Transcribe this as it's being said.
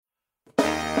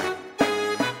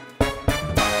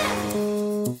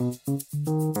From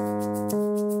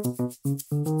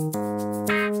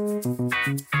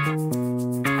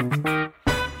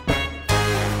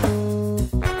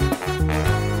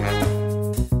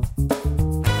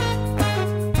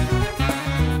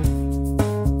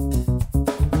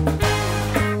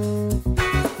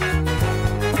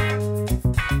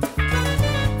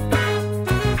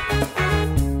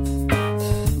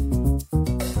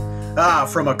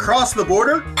across the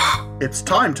border, it's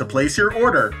time to place your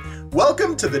order.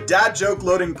 Welcome to the Dad Joke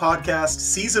Loading Podcast,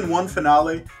 Season 1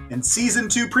 finale and Season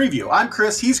 2 preview. I'm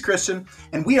Chris, he's Christian,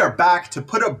 and we are back to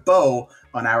put a bow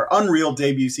on our Unreal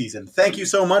debut season. Thank you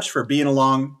so much for being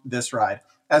along this ride.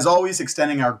 As always,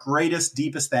 extending our greatest,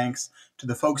 deepest thanks to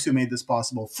the folks who made this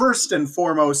possible. First and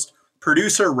foremost,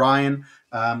 producer Ryan.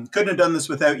 Couldn't have done this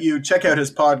without you. Check out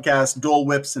his podcast, Dole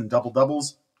Whips and Double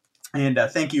Doubles. And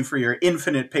thank you for your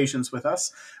infinite patience with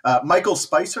us. Michael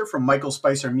Spicer from Michael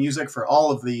Spicer Music for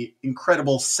all of the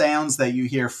incredible sounds that you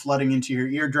hear flooding into your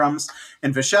eardrums.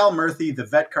 And Vishal Murthy, the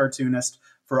vet cartoonist,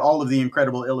 for all of the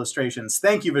incredible illustrations.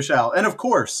 Thank you, Vishal. And of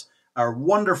course, our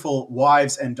wonderful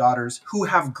wives and daughters who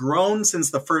have grown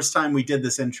since the first time we did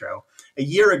this intro. A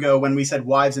year ago, when we said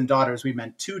wives and daughters, we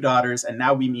meant 2 daughters, and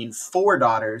now we mean 4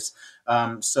 daughters.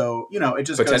 So, you know, it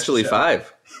just potentially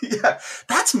 5. Yeah,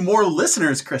 that's more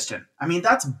listeners, Christian. I mean,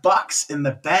 that's bucks in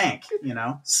the bank, you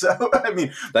know? So, I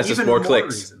mean, that's just more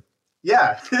clicks. Reason.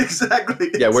 Yeah,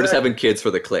 exactly. Yeah, we're just having kids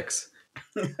for the clicks.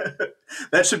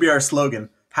 That should be our slogan.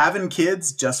 Having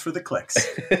kids just for the clicks.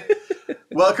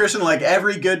 Well, Christian, like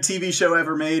every good TV show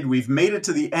ever made, we've made it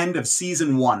to the end of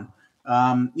Season 1.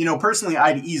 You know, personally,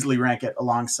 I'd easily rank it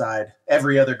alongside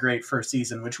every other great first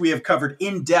season, which we have covered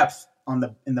in depth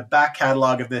in the back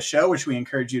catalog of this show, which we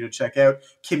encourage you to check out.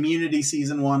 Community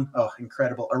Season 1, oh,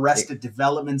 incredible. Arrested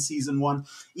Development Season 1,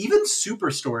 even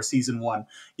Superstore Season 1.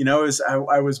 You know,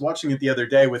 I was watching it the other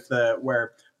day with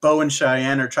where Bo and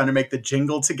Cheyenne are trying to make the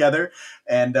jingle together,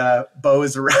 and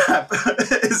Bo's rap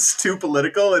is too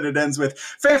political, and it ends with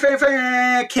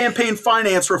campaign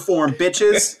finance reform,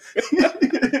 bitches.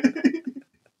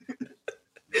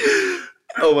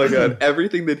 Oh my God.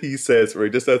 Everything that he says where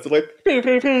he just sounds like at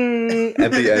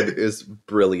the end is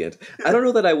brilliant. I don't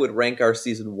know that I would rank our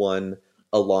season 1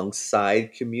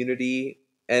 alongside Community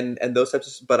and those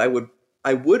types of, but I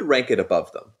would rank it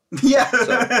above them. Yeah,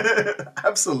 so.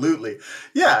 Absolutely.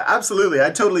 Yeah, absolutely. I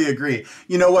totally agree.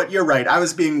 You know what? You're right. I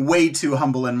was being way too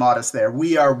humble and modest there.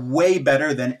 We are way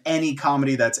better than any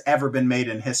comedy that's ever been made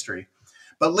in history.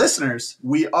 But listeners,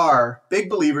 we are big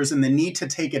believers in the need to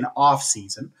take an off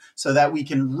season so that we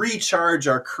can recharge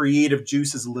our creative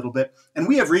juices a little bit. And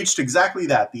we have reached exactly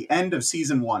that, the end of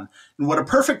Season 1. And what a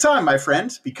perfect time, my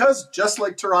friend, because just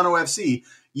like Toronto FC,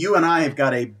 you and I have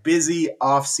got a busy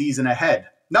off season ahead,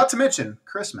 not to mention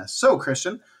Christmas. So,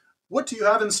 Christian, what do you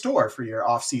have in store for your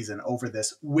off season over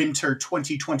this winter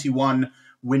 2021,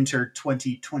 winter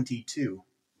 2022?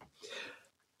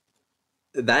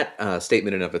 That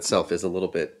statement in of itself is a little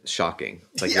bit shocking.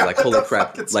 Like, yeah, you're like, holy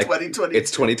crap, it's like 2022. It's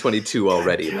 2022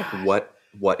 already. Like,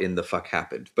 what in the fuck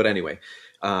happened? But anyway,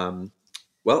 well,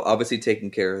 obviously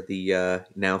taking care of the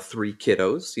now 3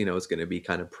 kiddos, you know, is going to be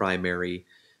kind of primary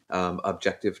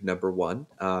objective number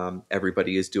 1.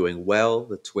 Everybody is doing well.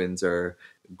 The twins are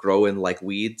growing like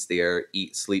weeds. They are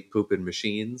eat, sleep, poop, and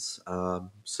machines.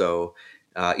 So,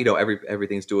 you know,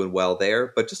 everything's doing well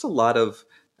there. But just a lot of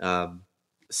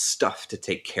stuff to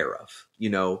take care of, you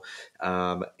know,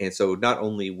 and so not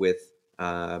only with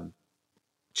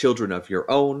children of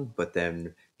your own, but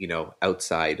then, you know,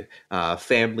 outside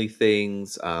family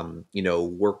things, you know,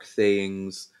 work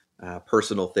things,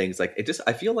 personal things. Like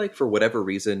I feel like for whatever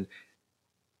reason,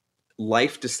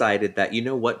 life decided that, you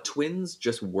know what, twins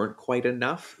just weren't quite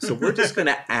enough. So we're just going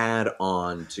to add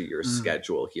on to your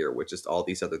schedule here with just all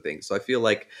these other things. So I feel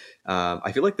like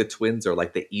the twins are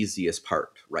like the easiest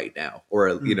part right now,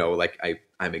 or, you know, like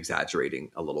I'm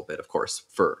exaggerating a little bit, of course,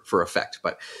 for effect,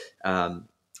 but,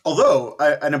 although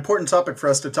an important topic for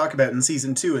us to talk about in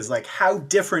season 2 is like, how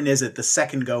different is it the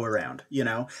second go around, you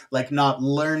know, like not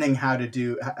learning how to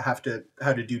do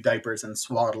diapers and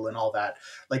swaddle and all that.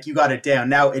 Like you got it down.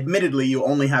 Now, admittedly, you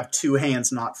only have 2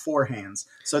 hands, not 4 hands.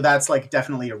 So that's like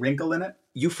definitely a wrinkle in it.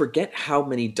 You forget how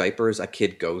many diapers a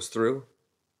kid goes through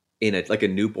like a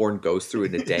newborn goes through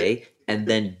in a day, and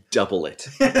then double it.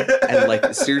 And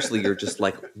like, seriously, you're just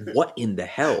like, what in the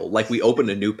hell? Like, we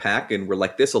open a new pack and we're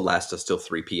like, this will last us till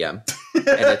 3 p.m. And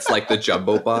it's like the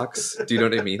jumbo box. Do you know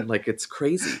what I mean? Like, it's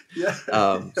crazy. Yeah.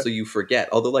 So you forget.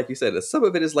 Although, like you said, some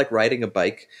of it is like riding a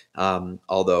bike.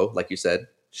 Although, like you said,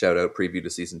 shout out preview to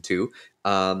season 2.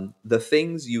 The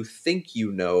things you think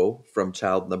you know from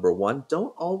child number 1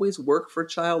 don't always work for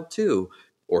child 2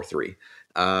 or 3.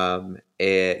 And,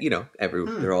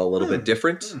 they're all a little bit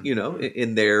different,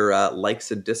 in their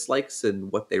likes and dislikes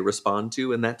and what they respond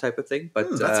to and that type of thing. But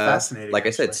That's fascinating. like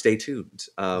I said, stay tuned.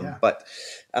 But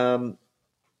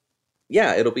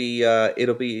yeah, it'll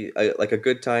be like a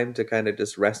good time to kind of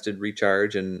just rest and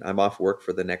recharge. And I'm off work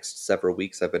for the next several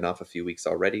weeks. I've been off a few weeks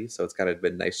already, so it's kind of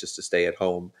been nice just to stay at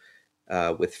home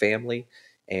with family.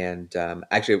 And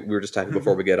actually, we were just talking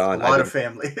before we get on. A lot of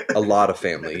family. A lot of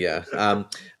family, yeah.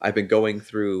 I've been going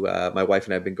through, my wife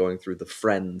and I have been going through the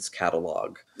Friends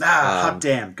catalog. Hot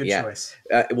damn. Good choice.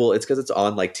 Well, it's because it's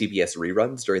on like TBS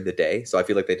reruns during the day. So I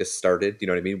feel like they just started, you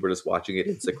know what I mean? We're just watching it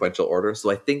in sequential order.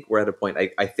 So I think we're at a point,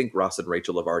 I think Ross and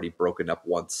Rachel have already broken up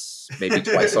once, maybe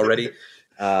twice already.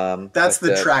 That's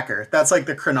the tracker. That's like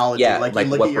the chronology. Yeah, like like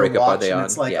you look what at your breakup are watch they and on?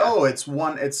 it's like, Yeah.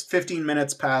 it's 15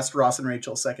 minutes past Ross and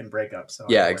Rachel's second breakup. So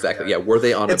Yeah, exactly. Yeah, were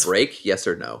they on a break? Yes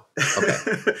or no? Okay.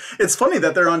 It's funny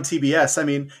that they're on TBS. I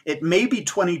mean, it may be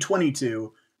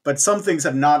 2022, but some things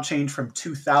have not changed from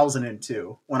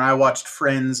 2002 when I watched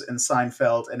Friends and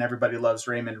Seinfeld and Everybody Loves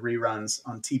Raymond reruns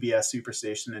on TBS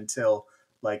Superstation until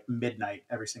like midnight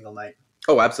every single night.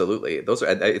 Oh, absolutely. Those are.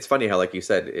 It's funny how, like you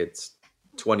said, it's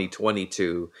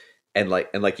 2022, and like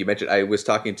you mentioned, I was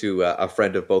talking to a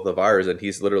friend of both of ours, and he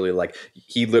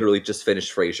literally just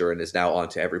finished Frasier and is now on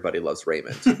to Everybody Loves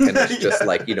Raymond, and it's just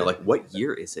like what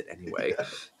year is it anyway?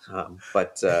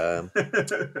 But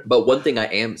one thing I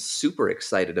am super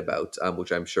excited about,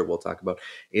 which I'm sure we'll talk about,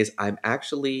 is I'm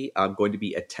going to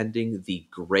be attending the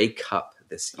Grey Cup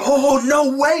this year. Oh,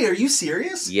 no way. Are you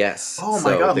serious? Yes. Oh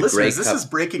my God. Listeners, this is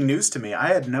breaking news to me. I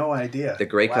had no idea. The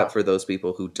Grey Cup, for those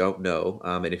people who don't know,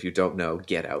 and if you don't know,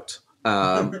 get out,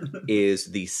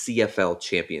 is the CFL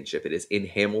championship. It is in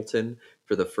Hamilton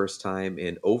for the first time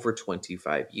in over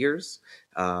 25 years.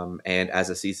 And as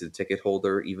a season ticket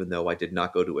holder, even though I did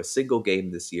not go to a single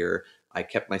game this year, I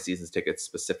kept my season's tickets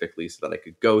specifically so that I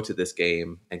could go to this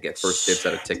game and get first dibs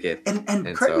at a ticket. And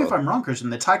correct me if I'm wrong, Christian,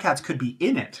 the Ticats could be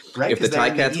in it, right? If the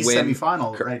Ticats win,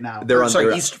 semifinal right now. They're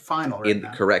on East final right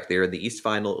now. Correct. They're in the East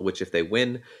final, which if they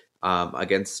win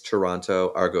against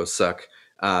Toronto, Argos suck.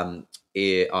 On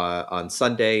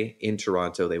Sunday in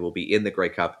Toronto, they will be in the Grey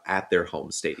Cup at their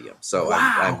home stadium. So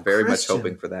I'm very much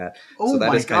hoping for that. So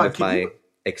that is kind of my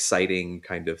exciting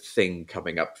kind of thing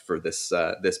coming up for this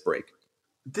break.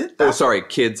 Sorry,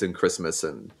 kids and Christmas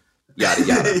and yada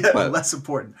yada. Yeah, but less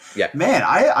important. Yeah, man,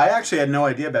 I actually had no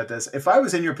idea about this. If I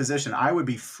was in your position, I would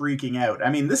be freaking out. I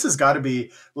mean, this has got to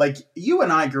be like, you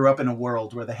and I grew up in a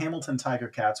world where the Hamilton Tiger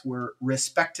Cats were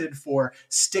respected for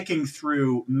sticking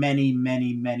through many,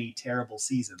 many, many terrible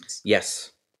seasons.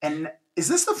 Yes. And is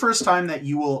this the first time that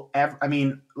you will ever? I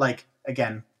mean, like,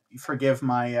 again, forgive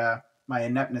my my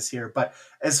ineptness here, but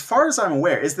as far as I'm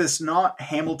aware, is this not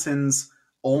Hamilton's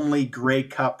only Grey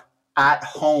Cup at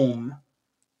home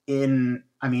in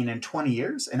 20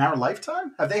 years in our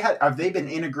lifetime? Have they been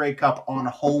in a Grey Cup on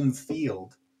home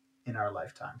field in our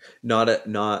lifetime? Not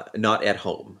at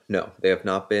home. No, they have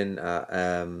not been.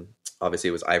 Obviously,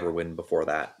 it was Iverwin before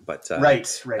that, but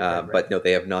right. But no,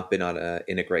 they have not been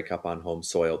in a Grey Cup on home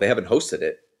soil. They haven't hosted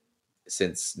it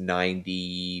since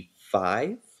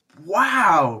 '95.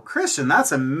 Wow, Christian,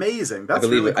 that's amazing. That's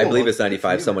really cool. I believe it's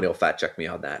 95. Somebody will fact check me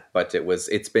on that, but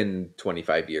it's been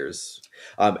 25 years.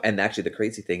 And actually, the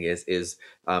crazy thing is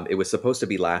it was supposed to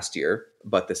be last year,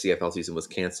 but the CFL season was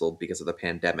canceled because of the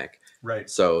pandemic. Right.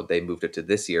 So they moved it to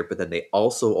this year, but then they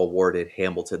also awarded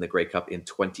Hamilton the Grey Cup in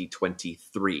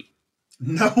 2023.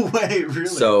 No way, really?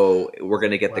 So we're going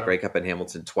to get the Grey Cup in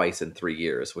Hamilton twice in 3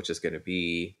 years, which is going to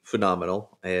be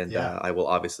phenomenal. And I will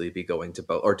obviously be going to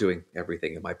both, or doing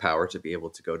everything in my power to be able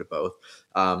to go to both.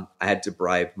 I had to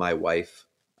bribe my wife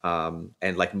and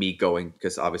like me going,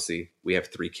 because obviously we have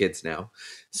 3 kids now.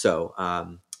 So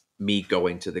me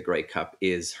going to the Grey Cup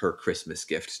is her Christmas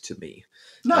gift to me.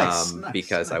 Nice.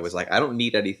 Because I was like, I don't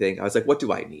need anything. I was like, what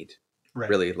do I need? Right.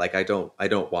 Really, like I don't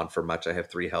want for much. I have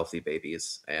 3 healthy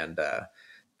babies, and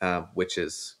which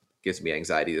gives me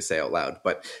anxiety to say out loud.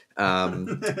 But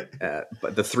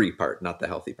but the 3 part, not the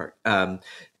healthy part. So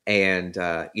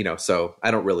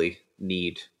I don't really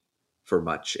need for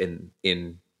much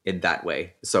in that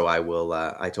way. So I will.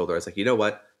 I told her, I was like, you know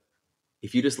what?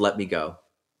 If you just let me go,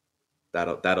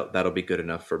 that'll be good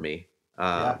enough for me.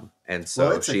 And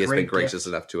so she has been gracious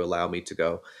enough to allow me to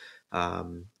go.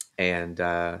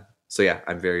 So yeah,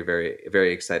 I'm very, very,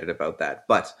 very excited about that.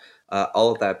 But all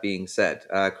of that being said,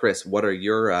 Chris, what are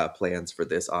your plans for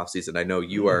this offseason? I know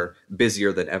you are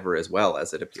busier than ever as well,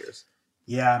 as it appears.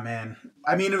 Yeah, man.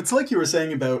 I mean, it's like you were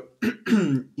saying about,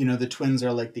 the Twins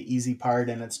are like the easy part,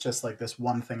 and it's just like this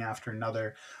one thing after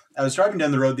another. I was driving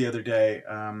down the road the other day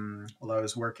while I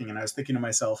was working, and I was thinking to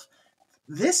myself,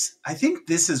 I think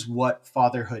this is what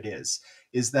fatherhood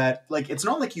is that like, it's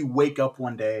not like you wake up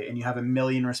one day and you have a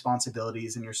million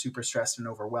responsibilities and you're super stressed and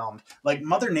overwhelmed. Like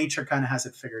Mother Nature kind of has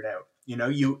it figured out. You know,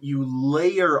 you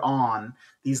layer on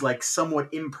these like somewhat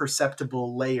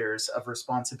imperceptible layers of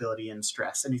responsibility and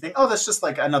stress. And you think, oh, that's just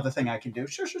like another thing I can do.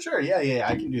 Sure. Yeah,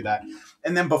 I can do that.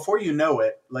 And then before you know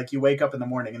it, like you wake up in the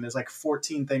morning and there's like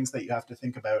 14 things that you have to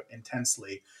think about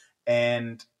intensely.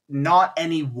 And not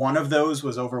any one of those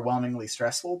was overwhelmingly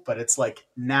stressful, but it's like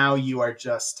now you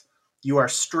are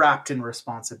strapped in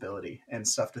responsibility and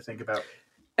stuff to think about.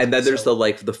 And then there's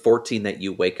the 14 that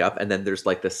you wake up, and then there's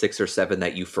like the 6 or 7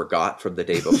 that you forgot from the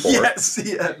day before. Yes,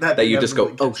 yeah, that you just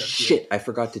go, oh shit, I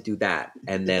forgot to do that,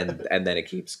 and then it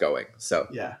keeps going. So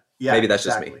yeah, maybe that's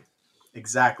just me.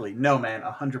 Exactly. No, man,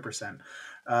 100%.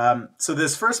 So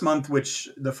this first month,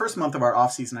 the first month of our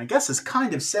off season, I guess, is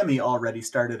kind of semi already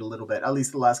started a little bit, at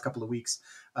least the last couple of weeks.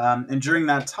 And during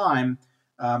that time,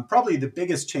 probably the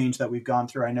biggest change that we've gone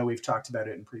through, I know we've talked about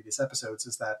it in previous episodes,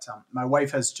 is that my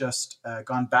wife has just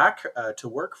gone back to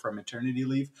work from maternity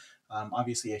leave.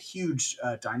 Obviously a huge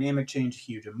dynamic change,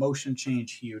 huge emotion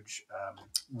change, huge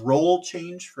role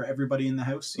change for everybody in the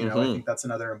house. You know, I think that's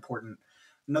another important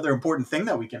thing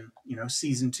that we can,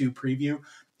 season 2 preview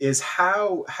is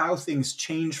how things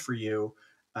change for you,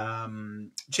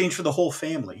 change for the whole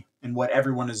family and what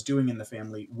everyone is doing in the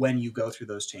family when you go through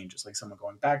those changes, like someone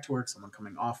going back to work, someone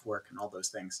coming off work, and all those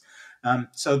things.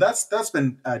 So that's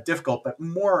been difficult, but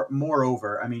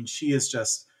moreover, I mean, she is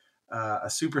just a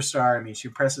superstar. I mean, she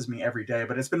impresses me every day,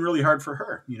 but it's been really hard for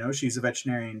her. You know, she's a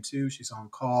veterinarian too. She's on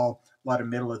call, a lot of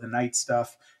middle of the night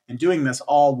stuff, and doing this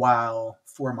all while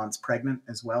 4 months pregnant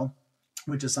as well,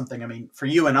 which is something, I mean, for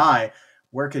you and I,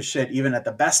 work is shit even at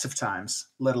the best of times,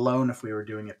 let alone if we were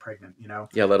doing it pregnant,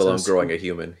 Yeah, let alone growing a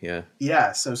human, yeah.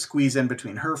 Yeah, so squeeze in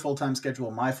between her full-time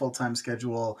schedule, my full-time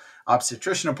schedule,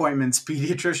 obstetrician appointments,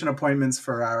 pediatrician appointments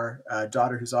for our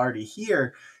daughter who's already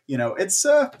here. It's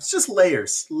just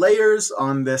layers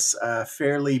on this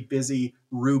fairly busy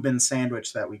Reuben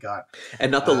sandwich that we got. And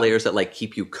not the layers that like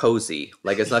keep you cozy.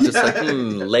 Like it's not just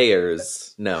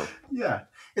layers. No. Yeah.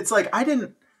 It's like I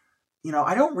don't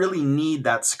really need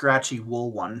that scratchy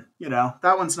wool one.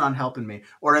 That one's not helping me.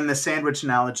 Or in the sandwich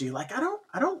analogy, like I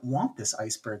don't want this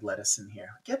iceberg lettuce in here.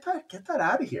 Get that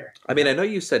out of here. I mean, I know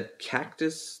you said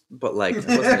cactus, but like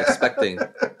I wasn't expecting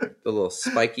the little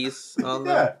spikies on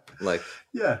them.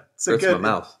 It's hurts my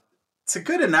mouth. It's a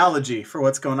good analogy for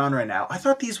what's going on right now. I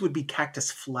thought these would be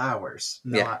cactus flowers,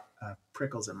 not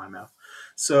prickles in my mouth.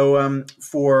 So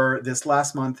for this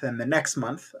last month and the next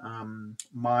month,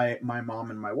 my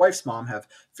mom and my wife's mom have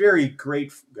very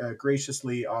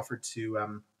graciously offered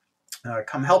to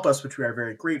come help us, which we are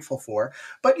very grateful for.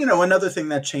 But, another thing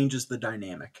that changes the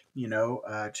dynamic,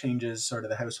 changes sort of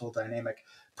the household dynamic,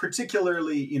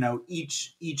 particularly,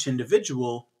 each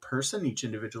individual person, each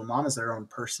individual mom has their own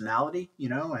personality,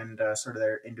 and sort of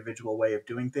their individual way of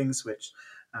doing things, which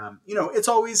it's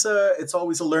always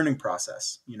a learning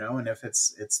process, and if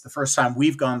it's the first time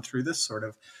we've gone through this sort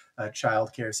of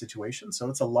childcare situation. So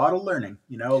it's a lot of learning,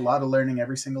 a lot of learning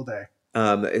every single day.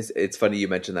 It's funny you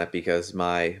mentioned that because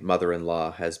my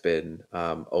mother-in-law has been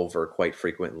over quite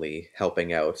frequently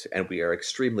helping out, and we are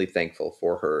extremely thankful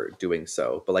for her doing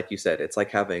so. But like you said, it's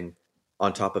like having,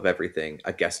 on top of everything,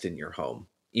 a guest in your home,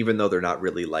 even though they're not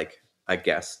really like a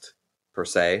guest per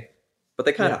se, but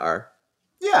they kind of are.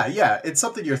 Yeah. It's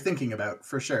something you're thinking about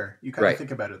for sure. You kind of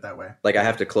think about it that way. Like I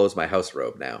have to close my house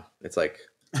robe now. It's like,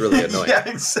 it's really annoying. Yeah,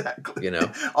 exactly.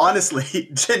 Honestly,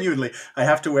 genuinely, I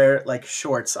have to wear like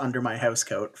shorts under my house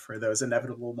coat for those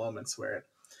inevitable moments where it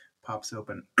pops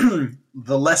open.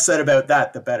 The less said about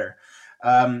that, the better.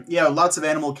 Lots of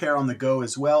animal care on the go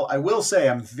as well. I will say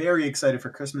I'm very excited for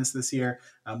Christmas this year.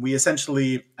 We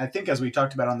essentially, I think as we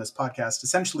talked about on this podcast,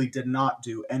 essentially did not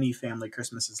do any family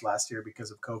Christmases last year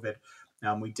because of COVID.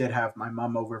 We did have my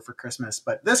mom over for Christmas,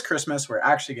 but this Christmas we're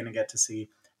actually going to get to see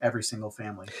every single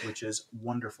family, which is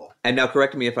wonderful. And now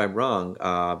correct me if I'm wrong.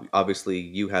 Obviously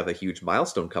you have a huge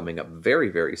milestone coming up very,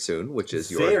 very soon, which is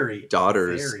your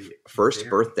daughter's first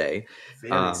birthday.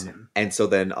 Very soon. And so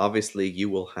then obviously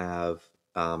you will have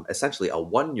essentially a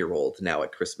 1-year-old now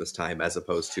at Christmas time, as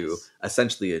opposed to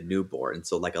essentially a newborn.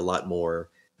 So like a lot more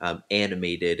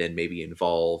animated and maybe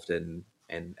involved and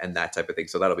that type of thing.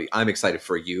 So I'm excited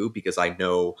for you because I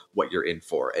know what you're in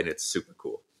for, and it's super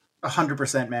cool.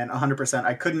 100%, man. 100%.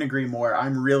 I couldn't agree more.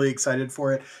 I'm really excited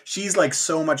for it. She's like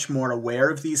so much more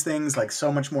aware of these things, like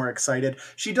so much more excited.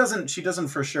 She doesn't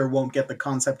for sure won't get the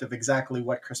concept of exactly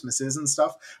what Christmas is and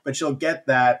stuff, but she'll get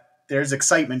that there's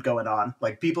excitement going on.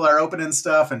 Like people are opening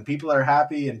stuff and people are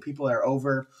happy and people are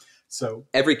over. So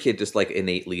every kid just like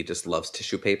innately just loves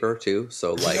tissue paper too.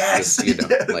 So like, yes, just, you know,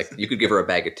 yes. like you could give her a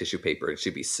bag of tissue paper and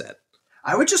she'd be set.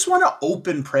 I would just want to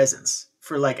open presents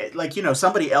for like you know,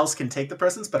 somebody else can take the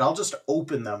presents, but I'll just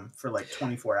open them for like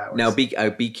 24 hours. Now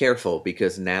be careful,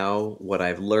 because now what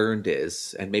I've learned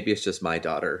is, and maybe it's just my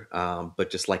daughter, but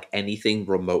just like anything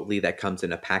remotely that comes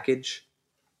in a package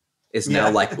is now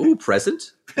like, ooh,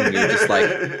 present. And you're just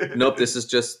like, nope, this is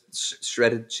just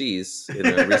shredded cheese in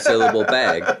a resealable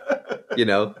bag, you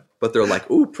know, but they're like,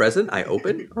 ooh, present, I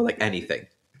open, or like anything.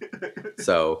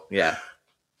 So yeah.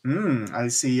 I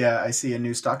see a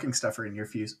new stocking stuffer in your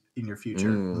future.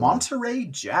 Monterey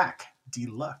Jack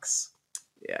Deluxe.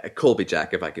 Yeah, Colby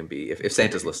Jack, if I can be, if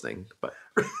Santa's listening, but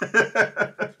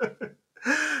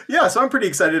yeah, so I'm pretty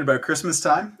excited about Christmas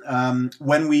time.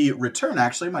 When we return,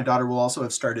 actually, my daughter will also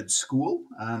have started school,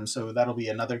 so that'll be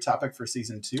another topic for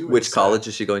season 2. Which college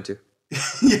is she going to?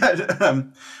 Yeah,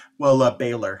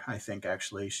 Baylor, I think.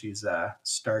 Actually, she's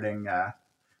starting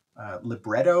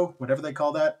libretto, whatever they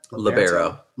call that,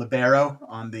 libero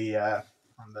on the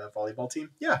volleyball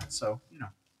team. Yeah, so you know.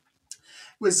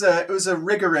 It was a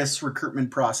rigorous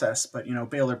recruitment process, but you know,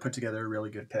 Baylor put together a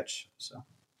really good pitch. So,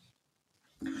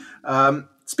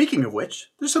 speaking of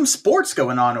which, there's some sports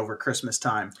going on over Christmas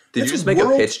time. Did you just make a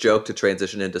pitch joke to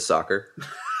transition into soccer?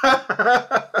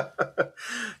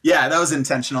 Yeah, that was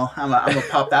intentional. I'm gonna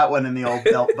pop that one in the old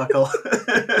belt buckle.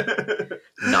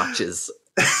 Notches.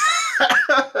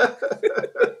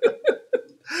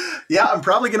 Yeah, I'm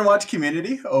probably going to watch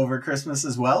Community over Christmas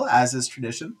as well, as is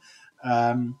tradition.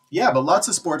 Yeah, but lots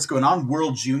of sports going on.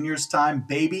 World Juniors time,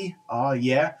 baby. Oh,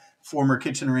 yeah. Former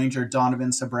Kitchen Ranger Donovan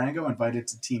Sabrango invited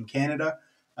to Team Canada.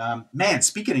 Man,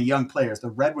 speaking of young players, the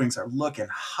Red Wings are looking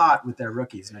hot with their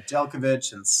rookies.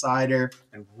 Nedeljkovic and Seider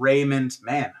and Raymond.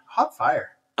 Man, hot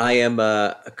fire. I am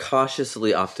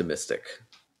cautiously optimistic.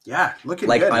 Yeah, looking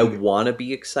like, good. I want to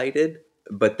be excited,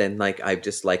 but then like I've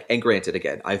just like, and granted,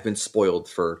 again, I've been spoiled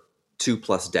for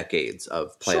 2+ decades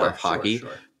of playoff hockey.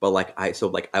 Sure. But like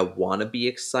I want to be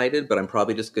excited, but I'm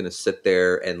probably just going to sit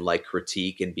there and like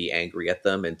critique and be angry at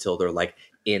them until they're like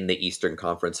in the Eastern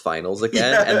Conference Finals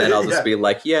again, and then I'll just be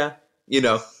like, yeah, you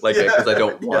know, like because I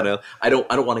don't want to, I don't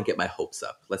want to get my hopes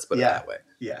up. Let's put it that way.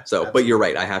 Yeah. So, absolutely. But you're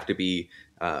right. I have to be.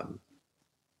 I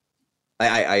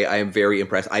am very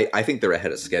impressed. I think they're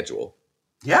ahead of schedule.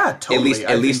 Yeah, totally.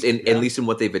 At least in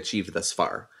what they've achieved thus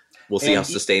far. We'll see how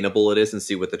sustainable it is and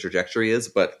see what the trajectory is.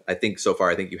 But I think so far,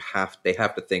 I think they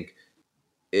have to think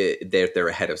they're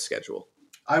ahead of schedule.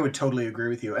 I would totally agree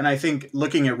with you. And I think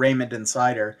looking at Raymond and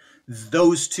Seider,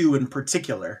 those two in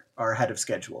particular are ahead of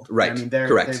schedule. Right. I mean,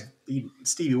 correct.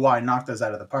 Stevie Y knocked those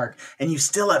out of the park, and you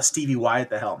still have Stevie Y at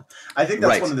the helm. I think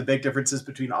that's one of the big differences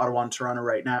between Ottawa and Toronto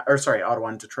right now, Ottawa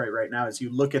and Detroit right now, is you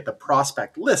look at the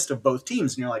prospect list of both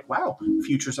teams and you're like, wow,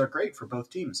 futures are great for both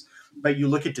teams. But you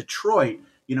look at Detroit,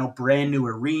 you know, brand new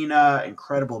arena,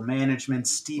 incredible management,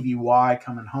 Stevie Y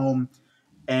coming home.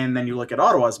 And then you look at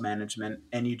Ottawa's management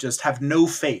and you just have no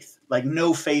faith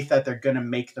that they're going to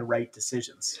make the right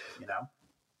decisions, you know?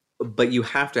 But you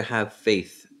have to have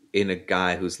faith in a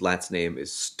guy whose last name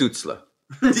is Stützle.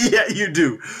 Yeah, you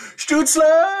do.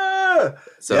 Stützle!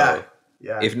 So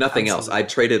yeah, if nothing else, I'd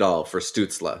trade it all for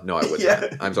Stützle. No, I wouldn't.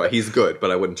 Yeah. I'm sorry. He's good, but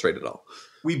I wouldn't trade it all.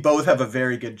 We both have a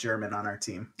very good German on our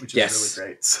team, which is really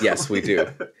great. So, yes, we do.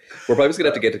 We're probably just going to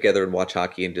have to get together and watch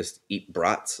hockey and just eat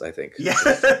brats, I think. Yeah,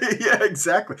 yeah,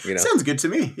 exactly. You know? Sounds good to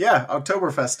me. Yeah,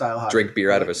 Oktoberfest style hockey. Drink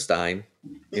beer out of a stein.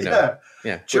 You know?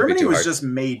 Yeah. Germany was just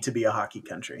made to be a hockey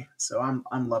country, so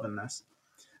I'm loving this.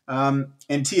 And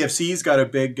TFC's got a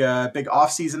big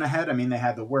off season ahead. I mean, they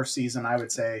had the worst season, I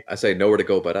would say. I say nowhere to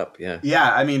go but up. Yeah.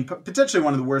 Yeah. I mean, potentially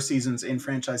one of the worst seasons in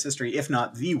franchise history, if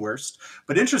not the worst.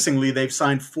 But interestingly, they've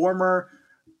signed former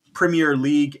Premier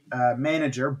League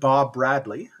manager Bob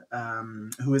Bradley,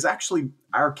 who is actually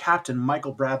our captain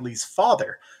Michael Bradley's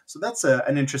father. So that's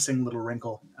an interesting little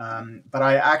wrinkle. But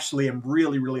I actually am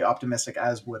really, really optimistic,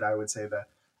 as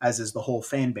is the whole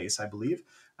fan base, I believe.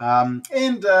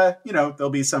 You know, there'll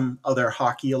be some other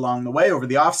hockey along the way over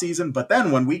the off season. But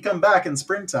then when we come back in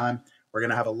springtime, we're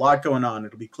going to have a lot going on.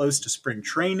 It'll be close to spring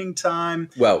training time.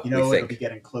 Well, you know, it'll be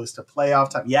getting close to playoff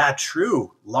time. Yeah,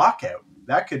 true. Lockout.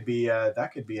 That could be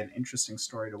an interesting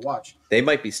story to watch. They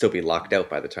might still be locked out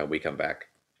by the time we come back.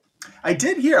 I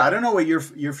did hear. I don't know what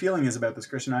your feeling is about this,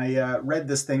 Christian. I read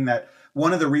this thing that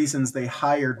one of the reasons they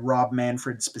hired Rob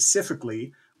Manfred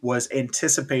specifically was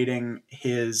anticipating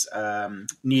his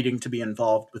needing to be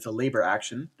involved with a labor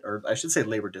action, or I should say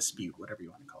labor dispute, whatever you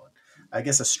want to call it. I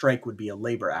guess a strike would be a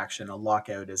labor action. A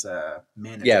lockout is a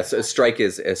manager. Yes, a strike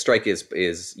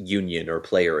is union or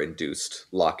player induced.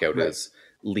 Lockout is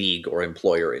league or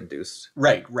employer induced.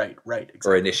 Right. Exactly.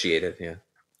 Or initiated, yeah.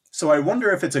 So I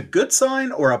wonder if it's a good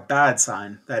sign or a bad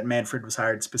sign that Manfred was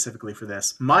hired specifically for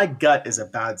this. My gut is a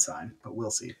bad sign, but we'll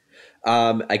see.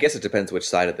 I guess it depends which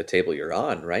side of the table you're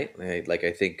on, right? Like,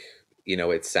 I think,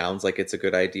 it sounds like it's a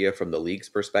good idea from the league's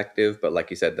perspective, but like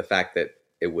you said, the fact that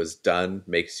it was done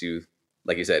makes you,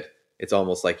 like you said, it's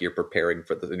almost like you're preparing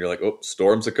for this, and you're like, oh,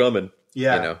 storms are coming.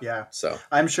 Yeah, yeah. So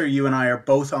I'm sure you and I are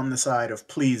both on the side of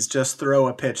please just throw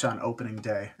a pitch on opening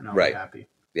day, and I'll be happy.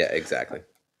 Yeah, exactly.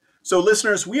 So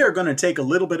listeners, we are going to take a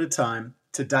little bit of time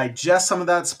to digest some of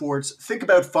that sports, think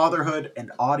about fatherhood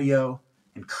and audio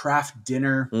and craft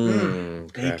dinner, bacon,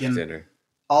 craft dinner.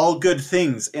 All good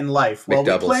things in life. Well,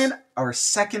 McDoubles. we plan our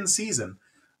second season.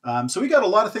 So we got a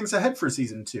lot of things ahead for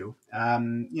season 2.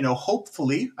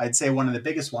 Hopefully, I'd say one of the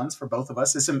biggest ones for both of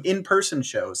us is some in-person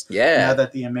shows. Yeah. Now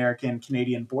that the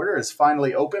American-Canadian border is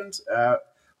finally opened,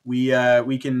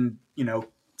 we can,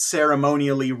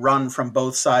 ceremonially run from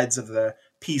both sides of the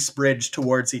Peace Bridge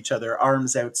towards each other,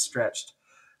 arms outstretched.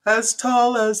 As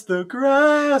tall as the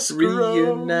grass grows.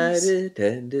 Reunited,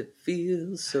 and it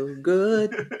feels so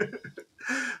good.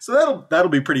 So that'll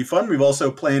be pretty fun. We've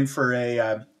also planned for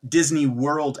a Disney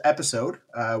World episode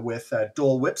with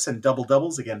Dole Whips and Double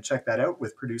Doubles. Again, check that out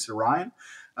with producer Ryan.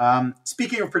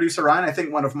 Speaking of producer Ryan, I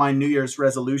think one of my New Year's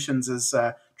resolutions is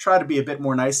try to be a bit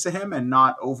more nice to him and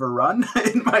not overrun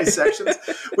in my sections,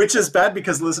 which is bad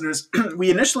because, listeners, we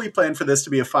initially planned for this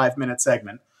to be a 5-minute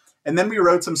segment. And then we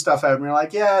wrote some stuff out and we were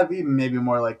like, yeah, it'd be maybe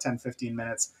more like 10, 15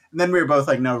 minutes. And then we were both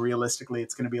like, no, realistically,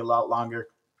 it's going to be a lot longer.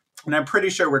 And I'm pretty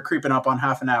sure we're creeping up on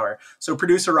half an hour. So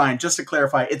producer Ryan, just to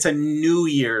clarify, it's a New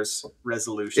Year's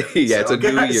resolution. Yeah, so, it's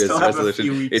a New Year's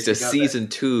resolution. It's a season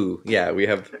 2. Yeah, we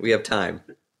have time.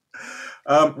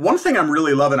 One thing I'm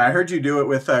really loving, I heard you do it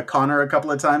with Connor a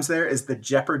couple of times there, is the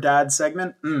Jeopardad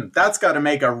segment. That's got to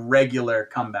make a regular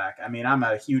comeback. I mean, I'm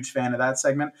a huge fan of that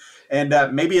segment.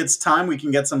 And maybe it's time we can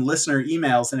get some listener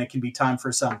emails and it can be time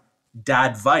for some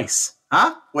dadvice.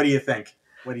 Huh? What do you think?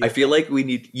 I feel like we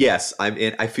need, yes, I'm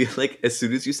in. I feel like as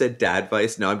soon as you said Dad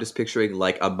Vice, now I'm just picturing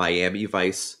like a Miami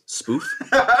Vice spoof.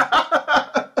 Do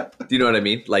you know what I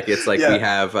mean? Like, it's like we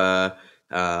have,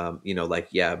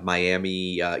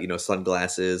 Miami,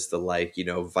 sunglasses,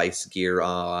 the Vice gear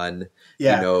on,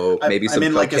 maybe some I'm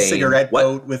in cocaine. like a cigarette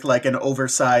boat with like an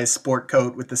oversized sport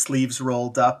coat with the sleeves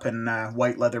rolled up and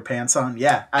white leather pants on.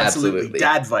 Yeah, absolutely.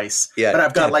 Dad Vice. Yeah, but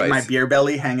I've got like my beer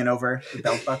belly hanging over the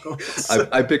belt buckle.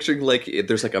 I'm picturing like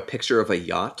there's like a picture of a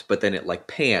yacht, but then it like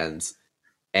pans.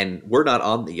 And we're not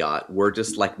on the yacht. We're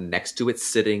just like next to it,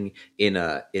 sitting in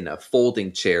a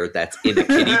folding chair that's in a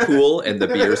kiddie pool, and the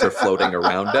beers are floating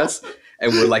around us.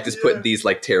 And we're like just putting these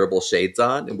like terrible shades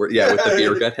on, and we're with the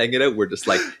beer gut hanging out. We're just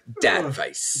like Dad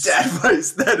Vice. Dad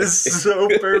Vice. That is so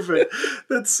perfect.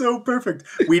 That's so perfect.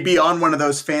 We'd be on one of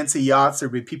those fancy yachts.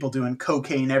 There'd be people doing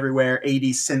cocaine everywhere,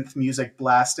 80s synth music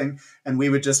blasting, and we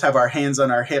would just have our hands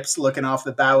on our hips, looking off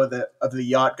the bow of the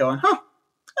yacht, going, "Huh,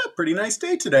 a pretty nice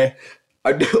day today."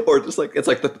 Or just like it's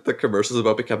like the commercials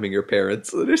about becoming your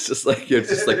parents, and it's just like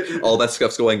all that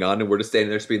stuff's going on, and we're just standing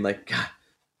there, just being like, God,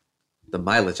 the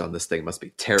mileage on this thing must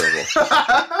be terrible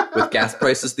with gas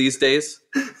prices these days.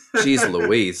 Jeez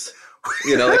Louise,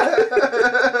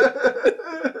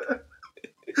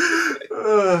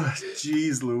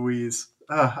 Jeez Louise,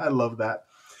 I love that.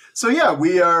 So yeah,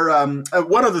 we are.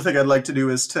 One other thing I'd like to do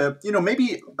is to,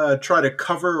 maybe try to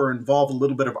cover or involve a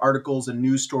little bit of articles and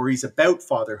news stories about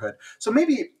fatherhood. So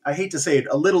maybe, I hate to say it,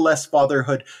 a little less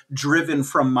fatherhood driven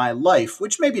from my life,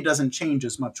 which maybe doesn't change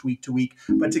as much week to week,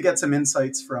 but to get some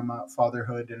insights from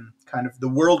fatherhood and kind of the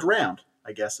world round,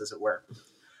 I guess, as it were.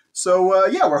 So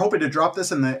we're hoping to drop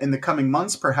this in the coming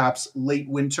months, perhaps late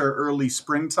winter, early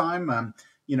springtime.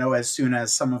 As soon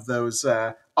as some of those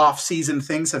off-season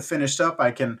things have finished up,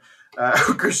 I can.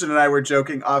 Christian and I were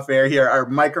joking off air here. Our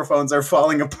microphones are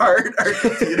falling apart. Our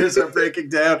computers are breaking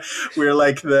down. We're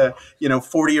like the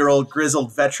 40-year-old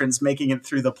grizzled veterans making it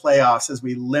through the playoffs as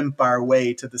we limp our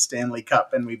way to the Stanley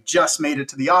Cup. And we've just made it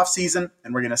to the off-season,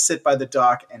 and we're going to sit by the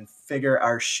dock and figure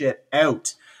our shit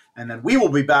out. And then we will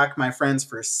be back, my friends,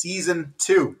 for season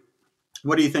 2.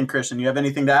 What do you think, Christian? You have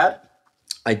anything to add?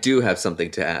 I do have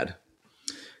something to add.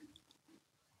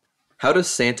 How does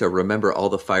Santa remember all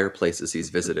the fireplaces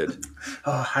he's visited?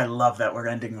 Oh, I love that we're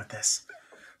ending with this.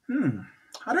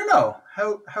 I don't know.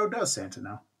 How does Santa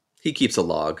know? He keeps a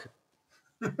log.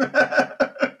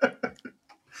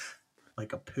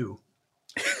 Like a poo.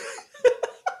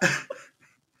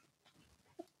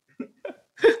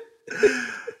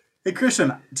 Hey,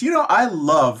 Christian, do you know, I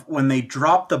love when they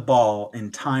drop the ball in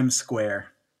Times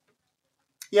Square.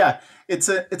 Yeah, it's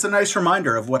a nice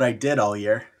reminder of what I did all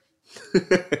year.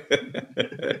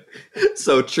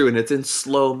 So true, and it's in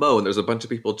slow mo, and there's a bunch of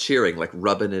people cheering, like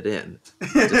rubbing it in,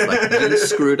 just like you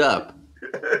screwed up.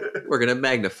 We're gonna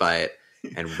magnify it,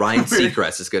 and Ryan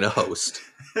Seacrest is gonna host,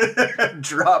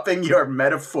 dropping your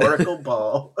metaphorical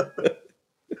ball.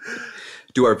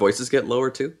 Do our voices get lower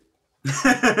too?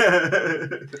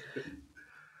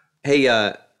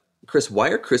 Hey, Chris, why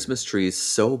are Christmas trees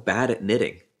so bad at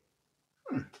knitting?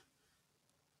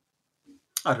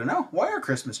 I don't know. Why are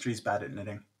Christmas trees bad at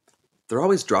knitting? They're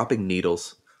always dropping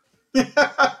needles. That's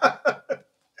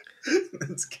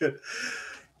good.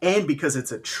 And because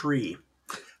it's a tree.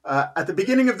 At the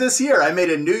beginning of this year, I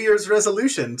made a New Year's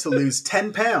resolution to lose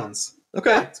 10 pounds. Okay.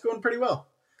 Yeah, it's going pretty well.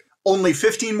 Only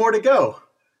 15 more to go.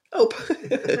 Oh,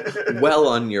 well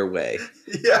on your way.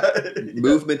 Yeah.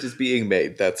 Movement is being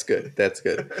made. That's good. That's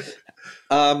good.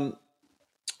 All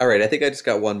right. I think I just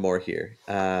got one more here.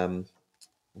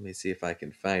 Let me see if I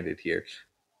can find it here.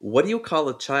 What do you call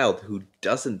a child who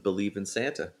doesn't believe in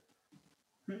Santa?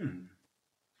 I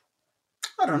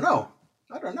don't know.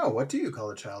 What do you call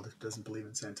a child who doesn't believe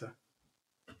in Santa?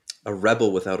 A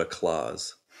rebel without a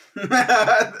clause.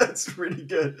 That's pretty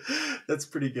good. That's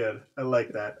pretty good. I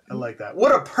like that.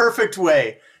 What a perfect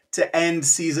way to end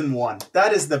season 1.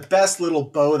 That is the best little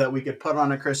bow that we could put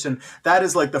on a Christian. That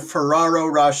is like the Ferraro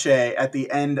Rocher at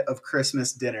the end of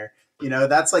Christmas dinner. You know,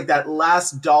 that's like that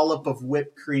last dollop of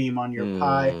whipped cream on your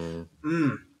pie.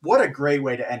 What a great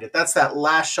way to end it. That's that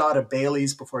last shot of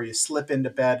Bailey's before you slip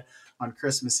into bed on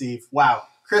Christmas Eve. Wow.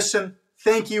 Christian,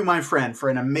 thank you, my friend, for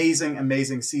an amazing,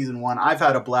 amazing season 1. I've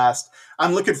had a blast.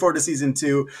 I'm looking forward to season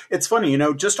 2. It's funny, you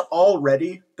know, just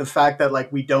already the fact that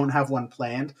like we don't have one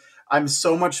planned. I'm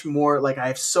so much more like I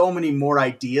have so many more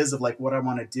ideas of like what I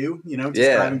want to do, you know? Just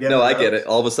I get it.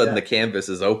 All of a sudden the canvas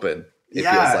is open. It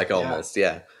feels like almost,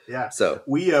 Yeah. So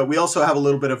we also have a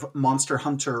little bit of Monster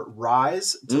Hunter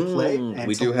Rise to play. And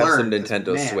we do have some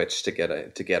Nintendo Switch to get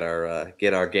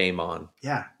our game on.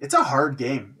 Yeah, it's a hard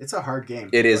game.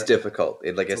 It is difficult.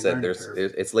 Like I said,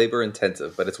 it's labor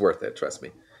intensive, but it's worth it. Trust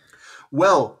me.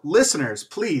 Well, listeners,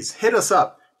 please hit us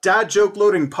up.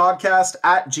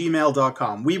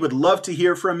 dadjokeloadingpodcast@gmail.com. We would love to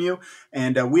hear from you,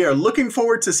 and we are looking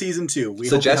forward to season 2.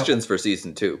 Suggestions for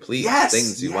season 2, please. Yes,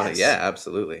 things you want to. Yeah,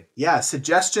 absolutely. Yeah,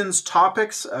 suggestions,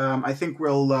 topics. I think we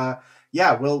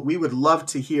would love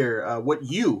to hear what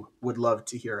you would love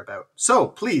to hear about. So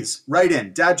please write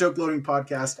in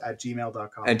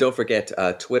dadjokeloadingpodcast@gmail.com. And don't forget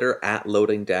Twitter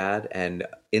 @loadingdad and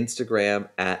Instagram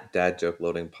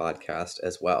 @dadjokeloadingpodcast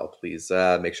as well. Please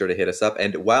make sure to hit us up.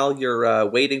 And while you're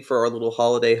waiting for our little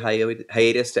holiday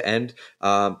hiatus to end,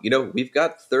 we've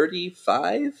got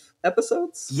 35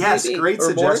 episodes. Yes, great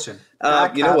suggestion.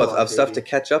 Of stuff to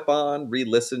catch up on,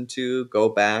 re-listen to, go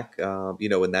back,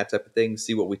 and that type of thing.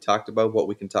 See what we talked about, what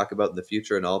we can talk about in the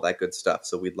future, and all that good stuff.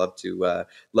 So we'd love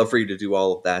for you to do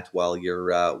all of that while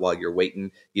you're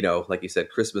waiting. You know, like you said,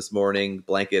 Christmas morning,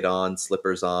 blanket on,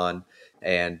 slippers on,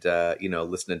 and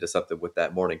listening to something with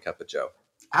that morning cup of joe.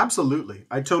 Absolutely.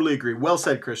 I totally agree. Well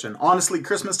said, Christian. Honestly,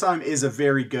 Christmas time is a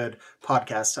very good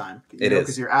podcast time. It is.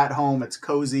 Because you're at home. It's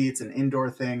cozy. It's an indoor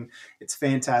thing. It's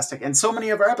fantastic. And so many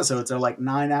of our episodes are like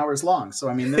 9 hours long. So,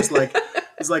 I mean, there's like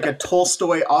a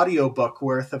Tolstoy audiobook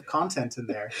worth of content in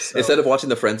there. So. Instead of watching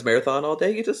the Friends marathon all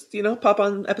day, you just, pop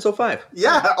on episode 5.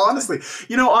 Yeah, honestly.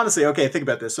 Okay, think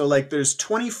about this. So, like, there's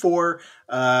 24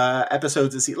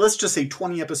 episodes a season. Let's just say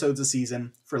 20 episodes a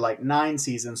season for like 9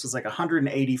 seasons. So it's like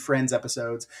 180 Friends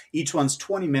episodes. Each one's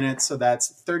 20 minutes. So that's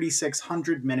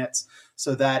 3,600 minutes.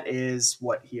 So that is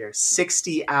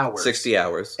 60 hours. 60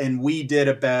 hours. And we did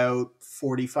about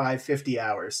 45, 50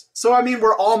 hours. So, I mean,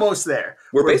 we're almost there.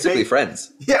 We're basically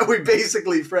friends. Yeah, we're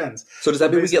basically friends. So does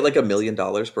that mean we get like $1 million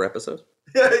per episode?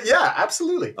 Yeah,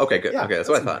 absolutely. Okay, good. Yeah, okay, that's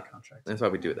what I thought. That's why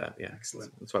we do that. Yeah,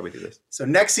 excellent. That's why we do this. So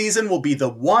next season will be the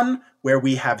one where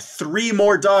we have 3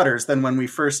 more daughters than when we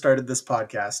first started this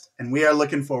podcast, and we are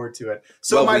looking forward to it.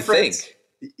 So, my friends,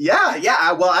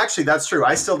 yeah. Well, actually, that's true.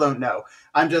 I still don't know.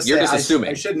 You're just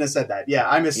assuming. I shouldn't have said that. Yeah,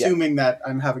 I'm assuming that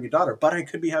I'm having a daughter, but I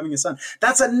could be having a son.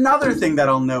 That's another thing that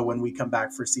I'll know when we come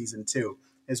back for season 2.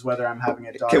 Is whether I'm having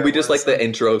a daughter. Can we just like the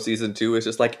intro of season 2 is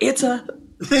just like it's a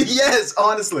yes,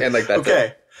 honestly. And like that's okay.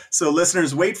 It. So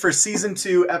listeners, wait for season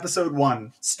 2, episode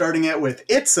 1, starting it with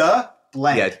 "It's a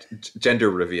blank." Yeah, gender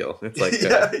reveal. It's like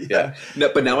yeah. No,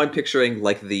 but now I'm picturing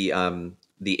like the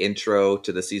intro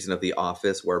to the season of The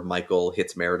Office where Michael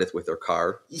hits Meredith with her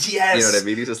car. Yes. You know what I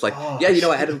mean? He's just like,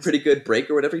 I had a pretty good break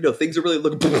or whatever. Things are really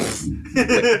looking.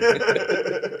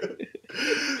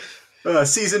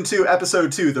 Season 2,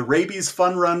 episode 2, the rabies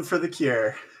fun run for the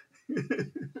cure.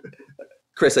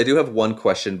 Chris, I do have one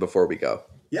question before we go.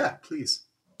 Yeah, please.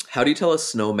 How do you tell a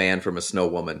snowman from a snow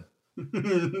woman?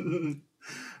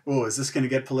 Oh, is this going to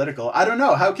get political? I don't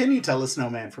know. How can you tell a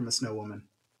snowman from a snow woman?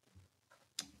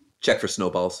 Check for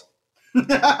snowballs.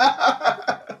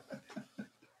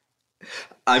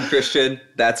 I'm Christian.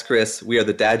 That's Chris. We are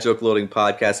the Dad Joke Loading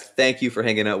Podcast. Thank you for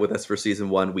hanging out with us for season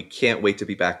 1. We can't wait to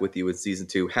be back with you in season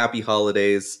 2. Happy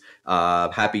holidays.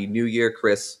 Happy New Year,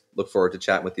 Chris. Look forward to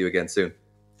chatting with you again soon.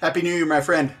 Happy New Year, my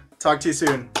friend. Talk to you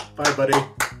soon. Bye, buddy.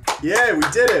 Yeah, we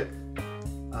did it.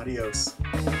 Adios.